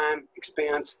 time,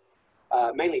 expense,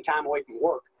 mainly time away from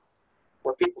work,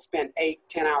 where people spend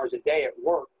 8-10 hours a day at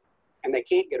work and they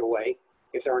can't get away.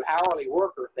 If they're an hourly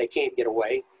worker, they can't get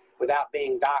away without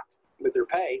being docked with their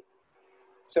pay.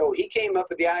 So he came up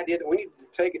with the idea that we needed to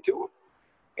take it to them.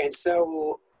 And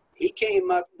so he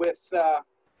came up with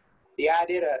the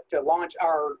idea to launch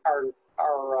our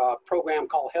program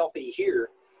called Healthy Here,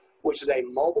 which is a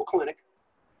mobile clinic.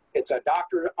 It's a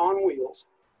doctor on wheels,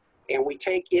 and we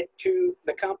take it to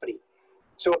the company.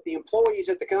 So if the employees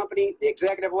at the company, the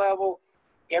executive level,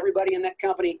 everybody in that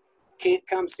company can't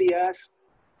come see us,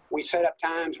 we set up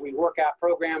times, we work out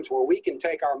programs where we can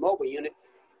take our mobile unit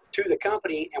to the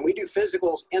company, and we do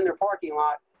physicals in their parking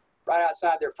lot right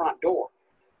outside their front door.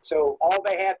 So all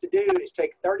they have to do is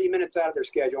take 30 minutes out of their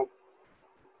schedule,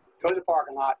 go to the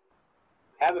parking lot,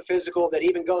 have a physical that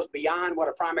even goes beyond what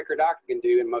a primary care doctor can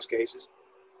do in most cases,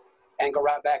 and go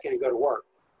right back in and go to work.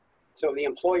 So the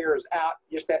employer is out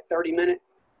just that 30-minute.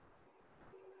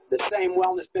 The same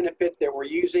wellness benefit that we're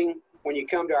using when you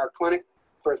come to our clinic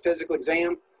for a physical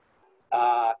exam,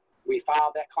 We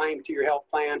filed that claim to your health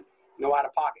plan, no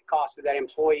out-of-pocket cost to that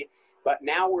employee. But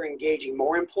now we're engaging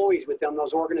more employees within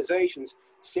those organizations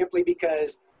simply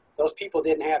because those people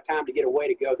didn't have time to get away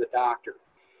to go to the doctor.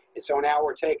 And so now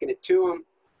we're taking it to them,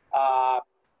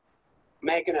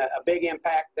 making a big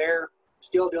impact there,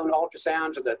 still doing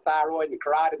ultrasounds of the thyroid and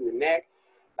carotid in the neck.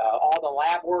 All the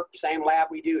lab work, same lab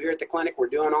we do here at the clinic, we're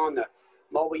doing on the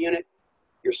mobile unit.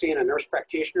 You're seeing a nurse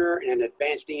practitioner and an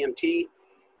advanced EMT,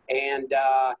 and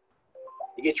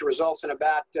you get your results in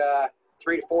about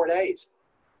 3 to 4 days.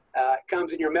 It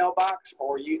comes in your mailbox,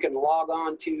 or you can log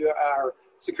on to our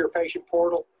secure patient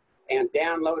portal and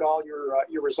download all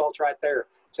your results right there,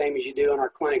 same as you do in our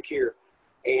clinic here.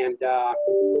 And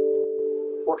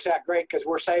works out great because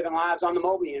we're saving lives on the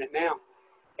mobile unit now.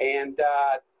 And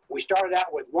we started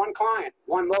out with one client,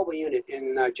 one mobile unit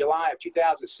in July of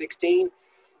 2016.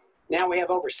 Now we have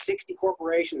over 60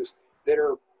 corporations that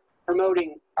are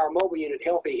promoting our mobile unit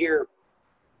Healthy Here.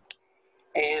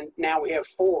 And now we have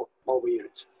 4 mobile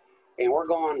units. And we're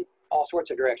going all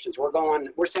sorts of directions.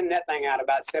 We're sending that thing out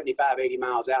about 75, 80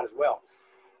 miles out as well.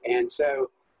 And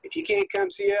so if you can't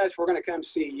come see us, we're going to come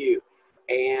see you.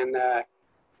 And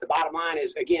the bottom line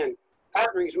is, again,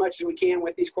 partnering as much as we can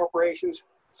with these corporations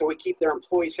so we keep their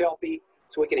employees healthy,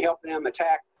 so we can help them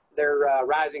attack their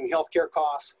rising healthcare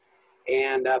costs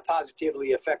and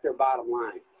positively affect their bottom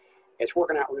line. It's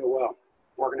working out real well,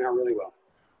 working out really well.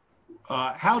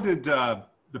 How did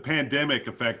the pandemic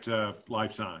affect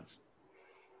Life Signs?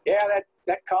 Yeah,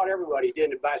 that caught everybody,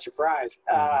 didn't it, by surprise.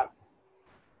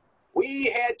 We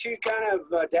had to kind of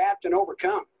adapt and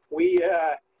overcome. We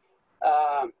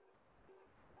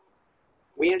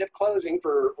ended up closing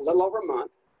for a little over a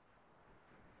month.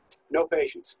 No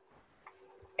patients.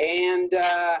 And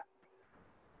got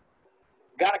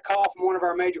a call from one of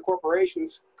our major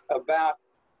corporations about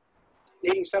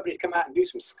needing somebody to come out and do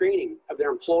some screening of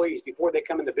their employees before they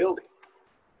come in the building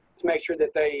to make sure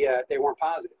that they weren't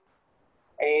positive.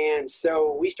 And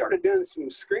so we started doing some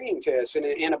screening tests, and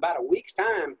in about a week's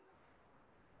time,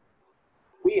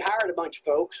 we hired a bunch of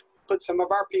folks, put some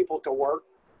of our people to work,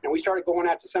 and we started going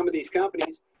out to some of these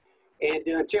companies and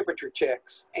doing temperature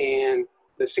checks and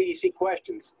the CDC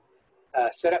questions,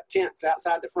 set up tents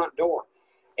outside the front door.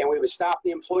 And we would stop the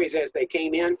employees as they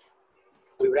came in.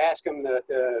 We would ask them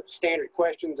the standard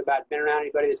questions about been around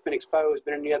anybody that's been exposed,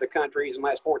 been in any other countries in the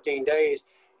last 14 days,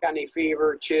 got any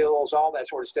fever, chills, all that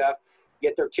sort of stuff,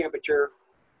 get their temperature,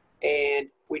 and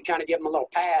we'd kind of give them a little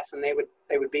pass, and they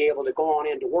would be able to go on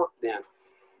into work then.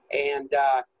 And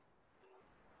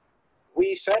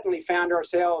we suddenly found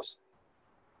ourselves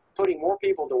putting more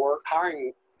people to work,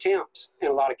 hiring temps in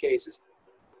a lot of cases,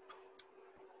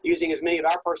 using as many of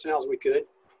our personnel as we could.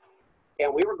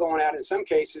 And we were going out in some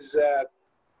cases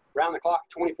round the clock,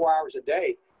 24 hours a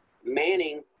day,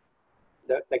 manning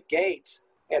the gates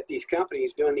at these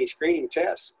companies doing these screening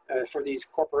tests for these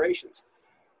corporations.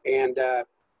 And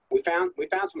we found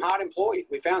some hot employees.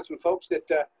 We found some folks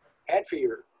that had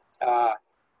fever.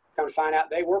 Come to find out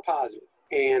they were positive,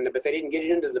 but they didn't get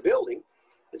it into the building.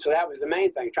 And so that was the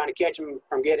main thing, trying to catch them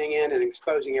from getting in and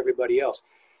exposing everybody else.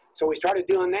 So we started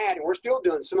doing that, and we're still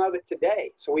doing some of it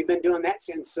today. So we've been doing that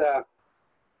since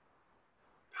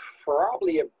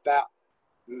probably about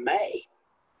May,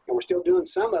 and we're still doing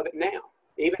some of it now.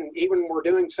 Even we're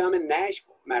doing some in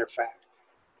Nashville, matter of fact,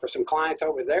 for some clients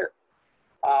over there.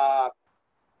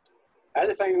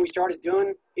 Other thing we started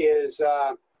doing is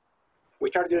we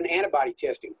started doing antibody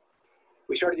testing.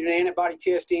 We started doing antibody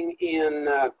testing in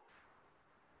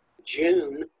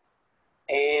June,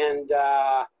 and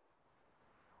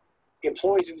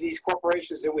employees of these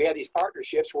corporations that we had these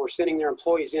partnerships were sending their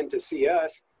employees in to see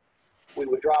us. We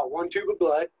would draw 1 tube of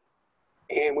blood,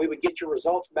 and we would get your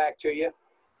results back to you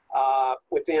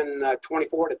within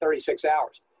 24 to 36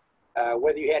 hours.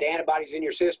 Whether you had antibodies in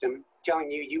your system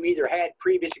telling you either had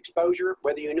previous exposure,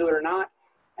 whether you knew it or not,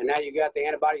 and now you got the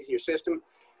antibodies in your system,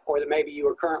 or that maybe you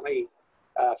were currently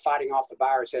fighting off the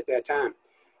virus at that time.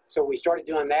 So we started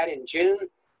doing that in June,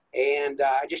 and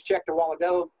I just checked a while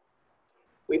ago.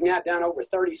 We've now done over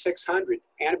 3,600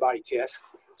 antibody tests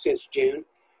since June,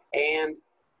 and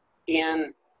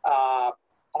in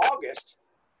August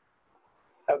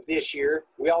of this year,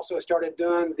 we also started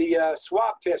doing the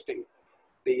swab testing,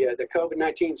 the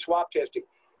COVID-19 swab testing.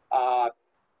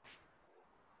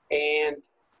 And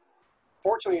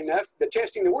fortunately enough, the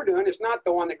testing that we're doing is not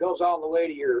the one that goes all the way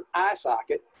to your eye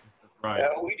socket. Right.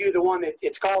 We do the one that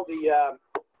it's called the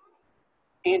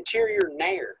anterior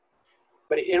nair,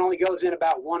 but it only goes in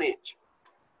about 1 inch.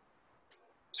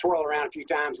 Swirl around a few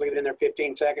times, leave it in there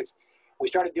 15 seconds. We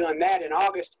started doing that in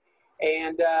August,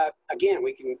 and again,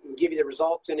 we can give you the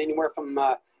results in anywhere from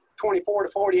 24 to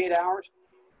 48 hours,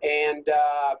 and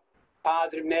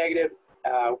positive, negative,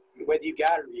 whether you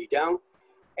got it or you don't.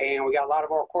 And we got a lot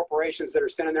of our corporations that are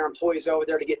sending their employees over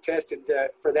there to get tested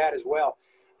for that as well.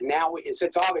 And now,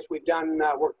 since August, we've done,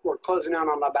 we're closing out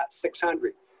on about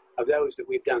 600 of those that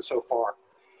we've done so far.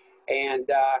 And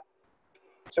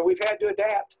so we've had to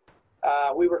adapt.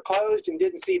 We were closed and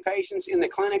didn't see patients in the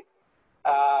clinic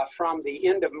from the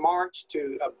end of March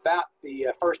to about the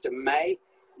 1st of May,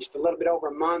 just a little bit over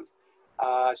a month.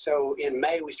 So in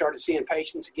May, we started seeing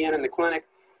patients again in the clinic.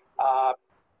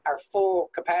 Our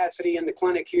full capacity in the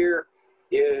clinic here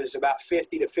is about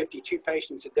 50 to 52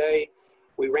 patients a day.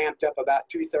 We ramped up about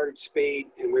 2/3 speed,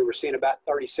 and we were seeing about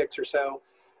 36 or so.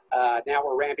 Now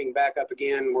we're ramping back up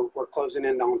again. We're closing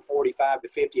in on 45 to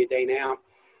 50 a day now,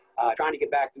 trying to get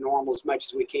back to normal as much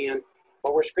as we can.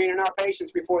 But we're screening our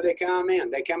patients before they come in.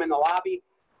 They come in the lobby,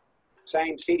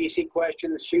 same CDC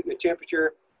questions, shooting the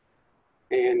temperature,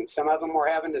 and some of them we're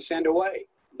having to send away.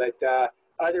 But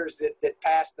others that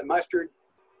pass the mustard,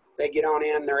 they get on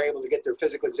in, they're able to get their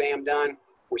physical exam done.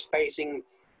 We're spacing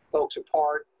folks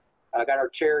apart, got our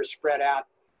chairs spread out.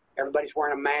 Everybody's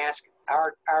wearing a mask.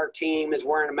 Our team is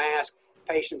wearing a mask.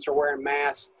 Patients are wearing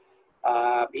masks.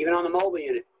 Even on the mobile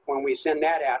unit, when we send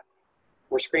that out,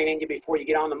 we're screening you before you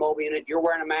get on the mobile unit. You're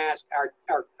wearing a mask.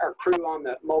 Our crew on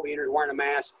the mobile unit is wearing a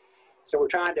mask. So we're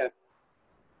trying to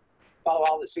follow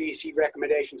all the CDC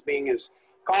recommendations, being as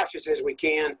cautious as we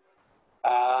can.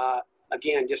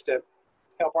 Again, just to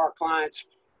help our clients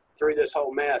through this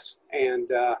whole mess, and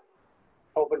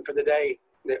hoping for the day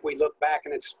that we look back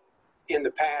and it's in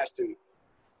the past and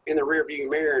in the rearview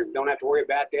mirror and don't have to worry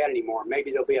about that anymore.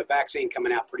 Maybe there'll be a vaccine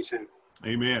coming out pretty soon.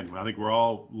 Amen. I think we're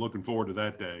all looking forward to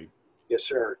that day. Yes,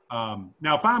 sir.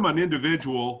 Now, if I'm an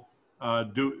individual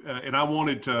and I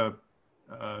wanted to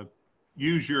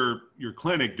use your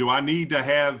clinic, do I need to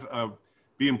have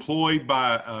be employed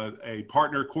by a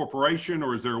partner corporation,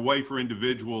 or is there a way for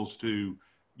individuals to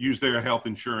use their health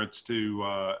insurance to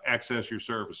access your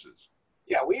services?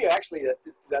 Yeah, we actually,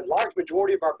 the large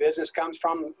majority of our business comes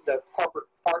from the corporate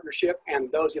partnership and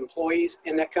those employees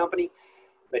in that company.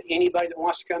 But anybody that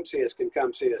wants to come see us can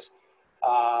come see us.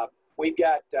 We've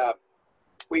got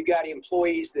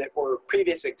employees that were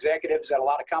previous executives at a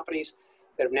lot of companies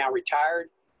that have now retired,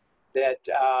 that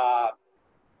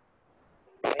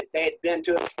they had been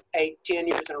to us 8-10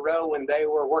 years in a row when they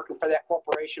were working for that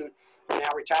corporation, now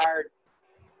retired.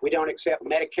 We don't accept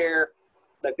Medicare,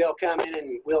 but they'll come in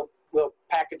and we'll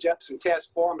package up some tests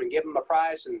for them and give them a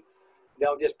price, and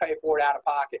they'll just pay for it out of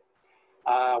pocket.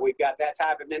 We've got that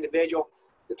type of individual.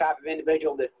 The type of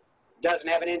individual that doesn't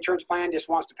have an insurance plan, just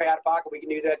wants to pay out of pocket, we can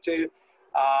do that too.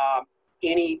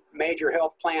 Any major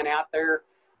health plan out there,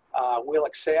 we'll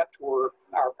accept.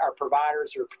 Our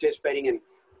providers are participating in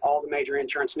all the major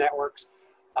insurance networks.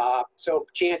 So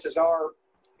chances are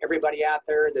everybody out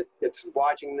there that's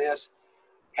watching this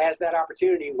has that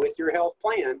opportunity with your health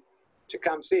plan to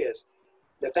come see us.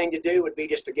 The thing to do would be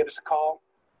just to give us a call,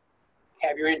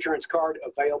 have your insurance card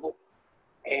available,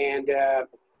 and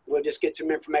we'll just get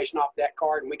some information off that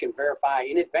card, and we can verify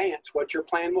in advance what your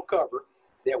plan will cover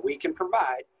that we can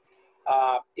provide.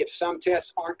 If some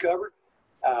tests aren't covered,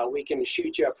 we can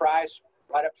shoot you a price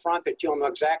right up front that you'll know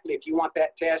exactly, if you want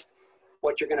that test,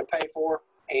 what you're going to pay for,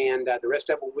 and the rest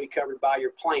of it will be covered by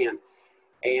your plan.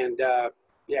 And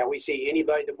yeah, we see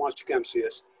anybody that wants to come see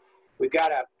us. We've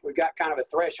got kind of a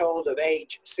threshold of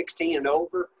age 16 and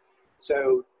over,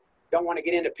 so don't want to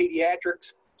get into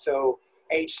pediatrics. So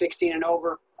age 16 and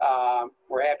over,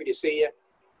 we're happy to see you.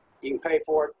 You can pay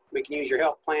for it. We can use your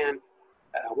health plan.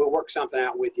 We'll work something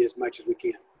out with you as much as we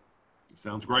can.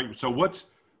 Sounds great. So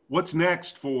what's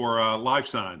next for Life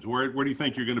Signs? Where do you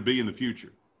think you're going to be in the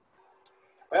future?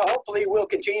 Well, hopefully we'll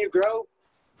continue to grow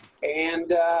and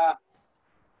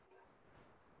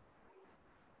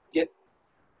get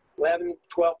 11,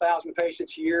 12,000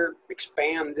 patients a year,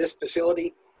 expand this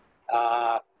facility.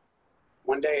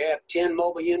 One day have 10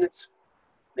 mobile units,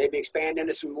 maybe expand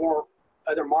into some more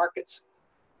other markets.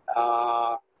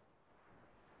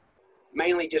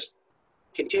 Mainly just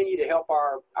continue to help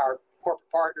our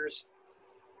corporate partners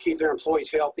keep their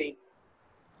employees healthy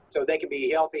so they can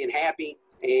be healthy and happy,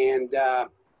 and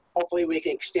hopefully we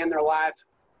can extend their life.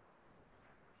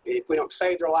 If we don't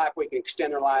save their life, we can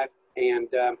extend their life and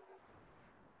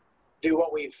do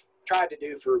what we've tried to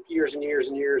do for years and years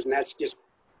and years, and that's just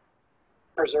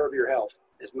preserve your health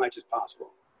as much as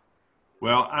possible.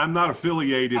 Well, I'm not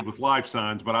affiliated with Life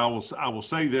Signs, but I will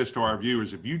say this to our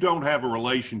viewers: if you don't have a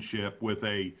relationship with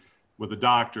a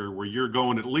doctor where you're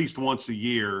going at least once a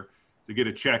year to get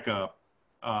a checkup,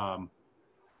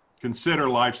 consider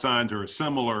Life Signs or a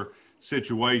similar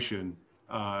situation.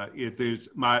 there's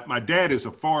my dad is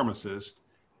a pharmacist,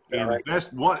 and Right. the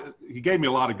best one, he gave me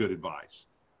a lot of good advice.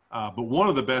 But one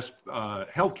of the best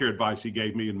healthcare advice he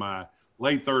gave me in my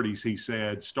late 30s, he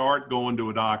said, start going to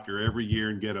a doctor every year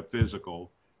and get a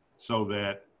physical, so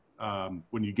that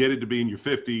when you get it to be in your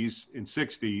 50s and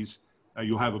 60s,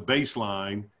 you'll have a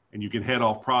baseline and you can head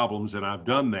off problems. And I've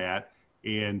done that.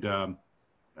 And,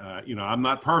 I'm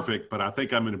not perfect, but I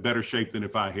think I'm in a better shape than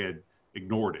if I had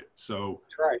ignored it. So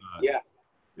Right. Yeah.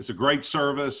 it's a great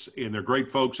service, and they're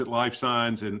great folks at Life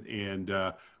Signs. And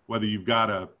whether you've got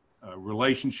a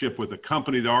relationship with a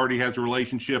company that already has a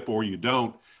relationship or you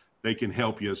don't, they can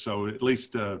help you. So at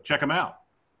least check them out.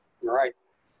 All right.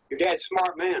 Your dad's a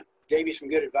smart man. Gave you some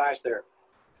good advice there.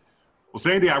 Well,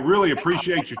 Sandy, I really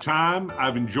appreciate your time.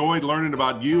 I've enjoyed learning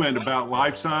about you and about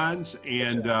Life Signs.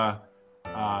 And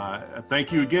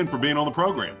thank you again for being on the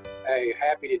program. Hey,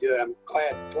 happy to do it. I'm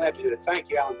glad to do it. Thank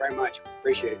you, Alan, very much.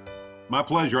 Appreciate it. My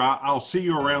pleasure. I'll see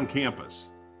you around campus.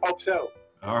 Hope so.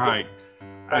 All right.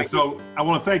 Thank So I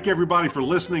want to thank everybody for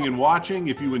listening and watching.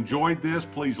 If you enjoyed this,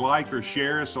 please like or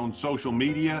share us on social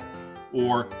media,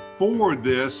 or forward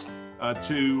this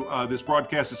to this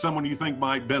broadcast to someone you think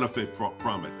might benefit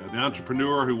from it. An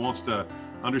entrepreneur who wants to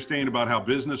understand about how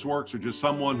business works, or just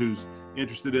someone who's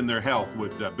interested in their health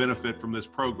would benefit from this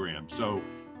program. So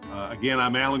again,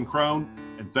 I'm Alan Crone,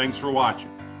 and thanks for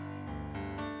watching.